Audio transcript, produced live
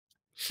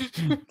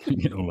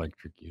Get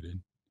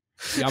electrocuted.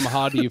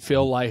 Yamaha, do you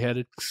feel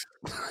lightheaded?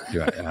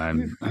 Yeah,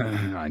 I'm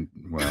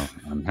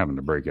having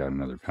to break out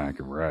another pack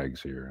of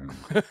rags here.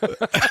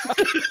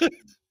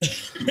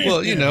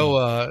 Well,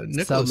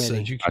 Nicholas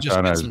said you could I just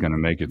thought I get was some going to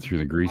make it through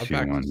the greasy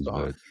hardback ones,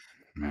 stock. but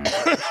man,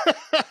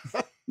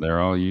 they're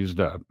all used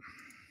up.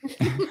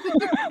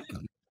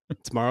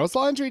 Tomorrow's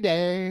laundry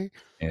day.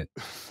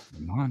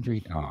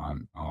 Laundry?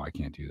 I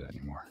can't do that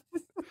anymore.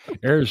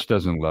 Eris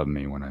doesn't love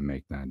me when I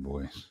make that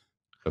voice.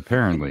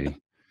 Apparently,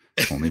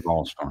 only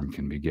Ballstorm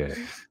can be gay.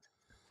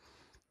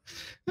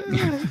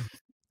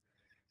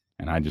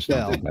 And I just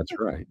don't think that's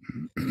right.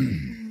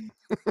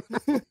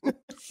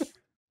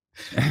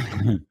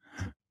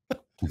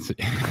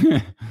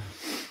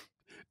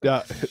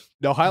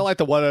 No, highlight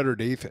the one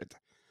underneath it.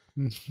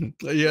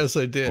 Yes,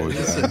 I did. Oh, yeah.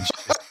 Listen,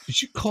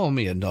 did you call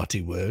me a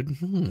naughty word?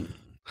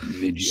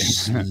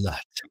 Slut.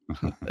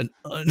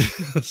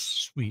 A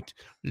sweet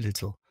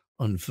little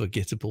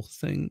unforgettable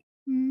thing.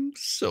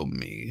 So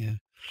me.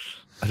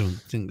 I don't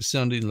think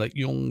sounding like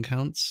young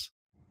counts.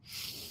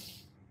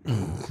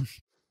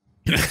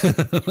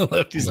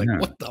 Lefty's like,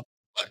 what the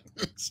fuck?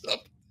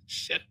 Stop.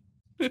 Shit.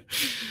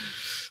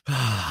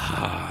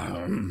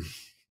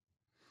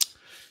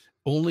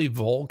 Only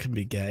Vol can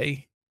be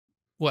gay?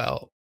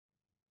 Well,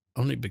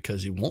 only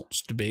because he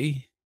wants to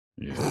be.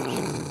 Yeah.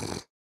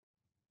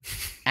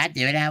 I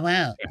do what I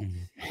want.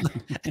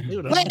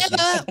 Whatever.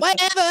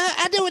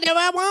 I do whatever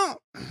I want.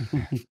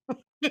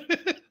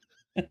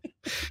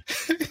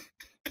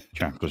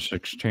 Chapter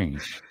 16.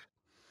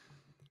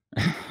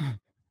 I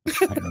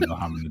don't know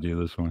how I'm going to do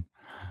this one.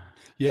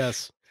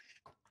 Yes.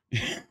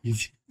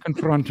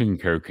 Confronting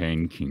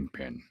Cocaine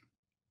Kingpin.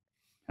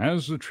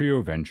 As the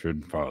trio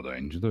ventured farther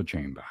into the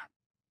chamber,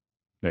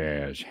 the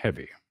air is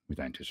heavy with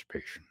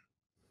anticipation.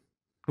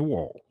 The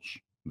walls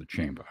of the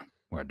chamber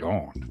were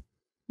adorned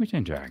with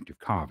interactive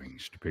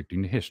carvings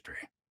depicting the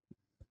history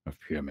of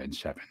Pyramid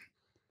 7.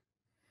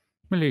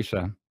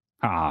 Melissa,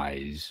 her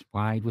eyes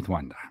wide with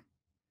wonder,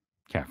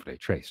 carefully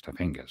traced her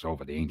fingers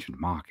over the ancient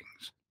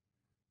markings,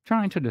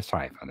 trying to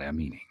decipher their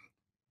meaning.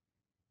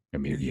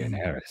 Amelia and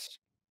Harris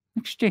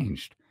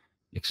exchanged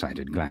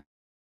excited glances,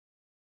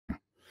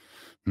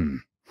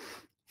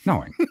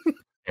 knowing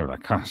they were the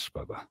cusp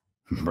of a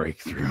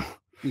breakthrough.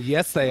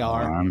 Yes, they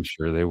are. I'm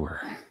sure they were.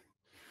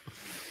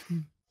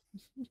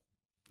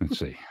 Let's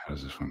see. How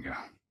does this one go?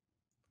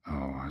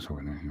 Oh, I was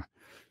hoping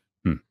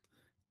there.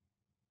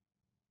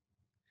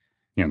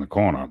 In the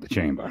corner of the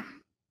chamber,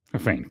 a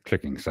faint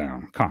clicking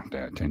sound caught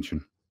their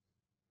attention.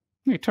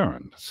 They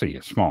turned to see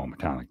a small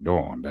metallic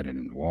door embedded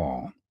in the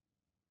wall.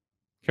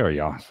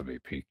 Curiosity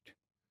piqued,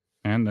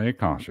 and they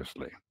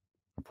cautiously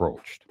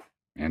approached,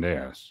 and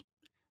Eris,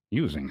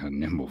 using her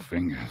nimble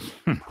fingers,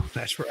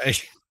 That's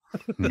right.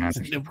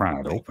 managed to pry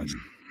it open.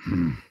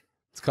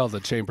 It's called the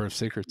Chamber of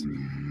Secrets.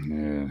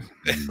 Yes.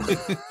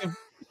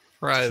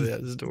 Pry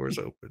those doors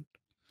open.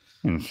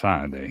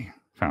 Inside, they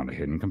found a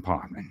hidden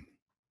compartment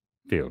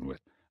filled with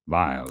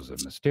vials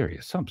of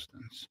mysterious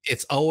substance.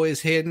 It's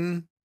always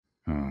hidden.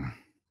 Uh,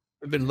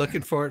 We've been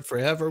looking for it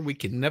forever. We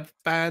can never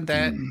find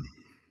that.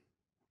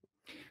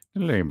 The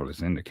label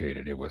has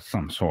indicated it was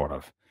some sort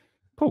of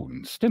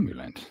potent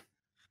stimulant.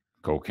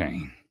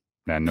 Cocaine.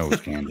 That nose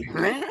candy.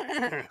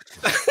 That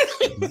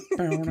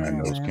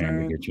nose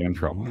candy get you in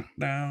trouble.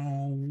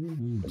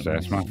 Just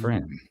ask my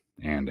friend,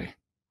 Andy.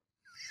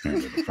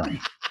 Andy the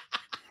Frank.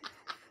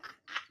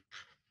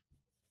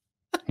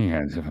 He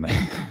has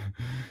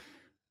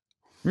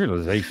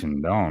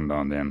realization dawned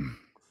on them.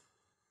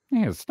 They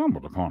had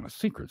stumbled upon a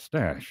secret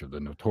stash of the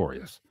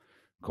notorious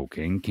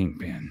Cocaine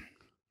Kingpin,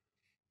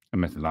 a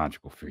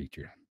mythological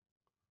feature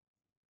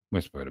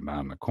whispered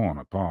about in the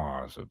corner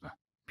bars of the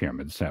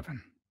Pyramid 7.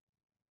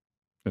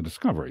 The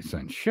discovery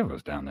sent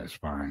shivers down their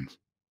spines,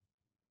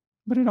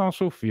 but it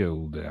also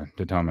fueled their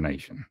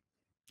determination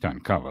to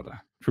uncover the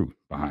truth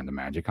behind the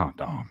magic hot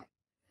dog.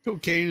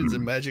 Cocaine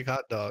and magic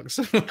hot dogs.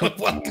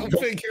 Well, go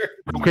figure.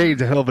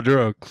 Cocaine's a hell of a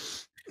drug.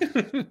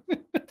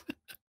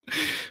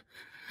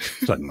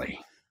 Suddenly,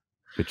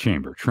 the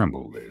chamber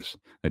trembled as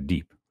a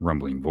deep,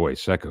 rumbling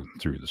voice echoed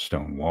through the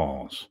stone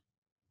walls.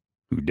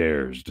 Who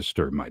dares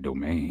disturb my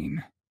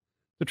domain?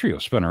 The trio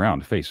spun around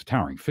to face a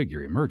towering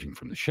figure emerging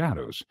from the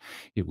shadows.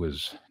 It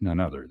was none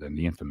other than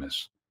the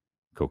infamous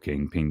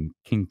Cocaine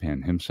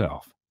Kingpin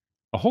himself,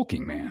 a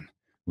hulking man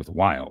with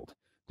wild,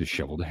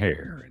 disheveled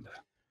hair and a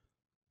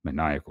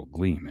maniacal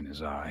gleam in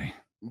his eye.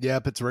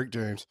 Yep, it's Rick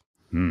James.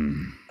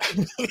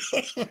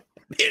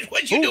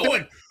 What you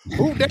doing?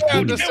 Who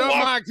dared disturb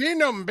my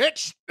kingdom,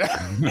 bitch?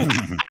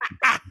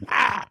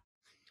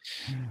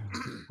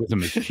 With a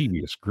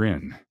mischievous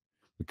grin,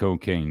 the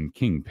Cocaine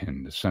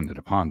Kingpin descended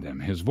upon them,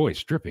 his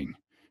voice dripping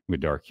with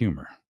dark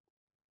humor.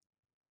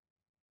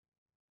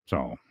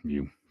 So,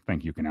 you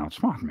think you can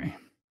outsmart me?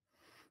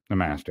 The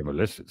master of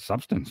illicit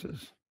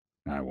substances.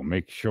 I will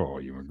make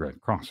sure you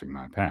regret crossing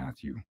my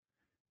path, you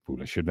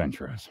foolish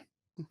adventurers.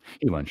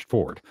 He lunged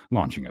forward,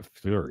 launching a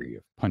flurry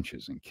of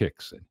punches and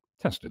kicks that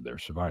tested their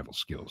survival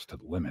skills to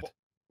the limit.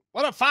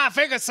 What a 5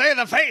 figure say in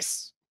the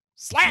face?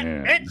 Slap,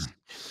 And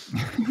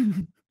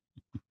bitch.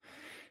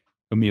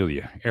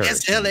 Amelia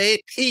Harrison.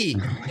 SLAP,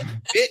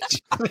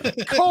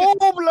 bitch.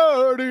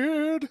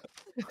 Cold-blooded.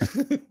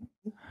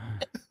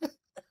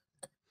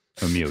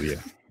 Amelia,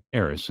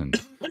 Eris, and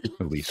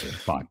Elisa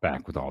fought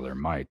back with all their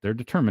might, their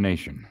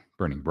determination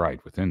burning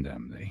bright within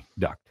them. They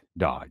ducked,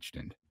 dodged,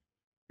 and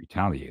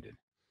retaliated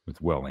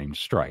with well-aimed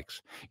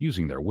strikes,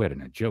 using their wit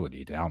and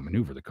agility to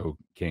outmaneuver the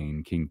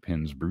cocaine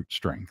kingpin's brute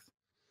strength.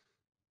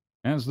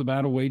 As the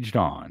battle waged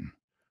on,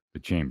 the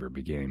chamber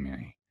became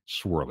a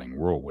swirling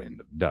whirlwind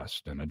of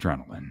dust and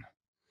adrenaline.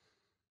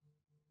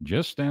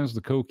 Just as the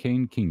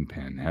cocaine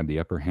kingpin had the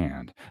upper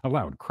hand, a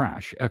loud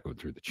crash echoed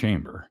through the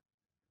chamber.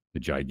 The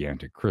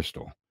gigantic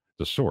crystal,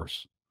 the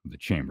source of the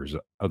chamber's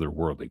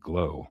otherworldly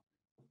glow,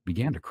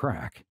 began to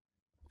crack,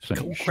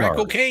 sending Crack shards.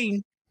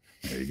 cocaine.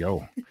 There you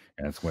go.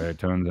 That's where it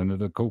turns into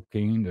the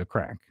cocaine to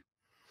crack.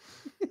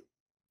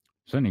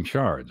 Sending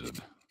shards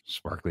of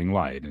sparkling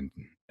light in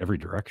every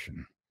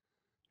direction.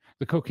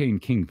 The cocaine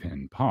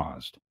kingpin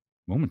paused,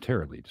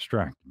 momentarily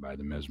distracted by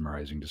the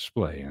mesmerizing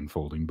display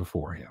unfolding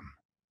before him.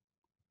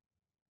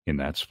 In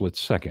that split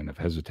second of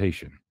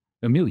hesitation,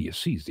 Amelia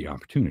seized the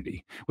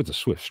opportunity. With a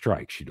swift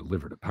strike, she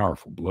delivered a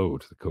powerful blow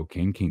to the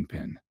cocaine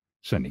kingpin,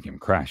 sending him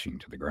crashing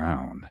to the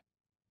ground.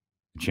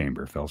 The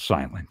chamber fell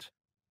silent,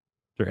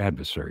 their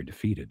adversary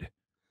defeated.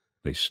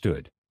 They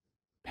stood,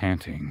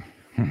 panting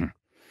and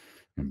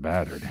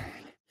battered,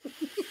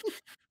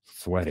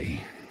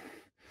 sweaty,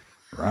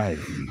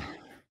 writhing,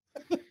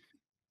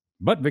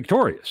 but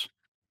victorious.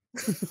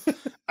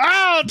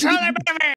 Oh, Charlie Baby!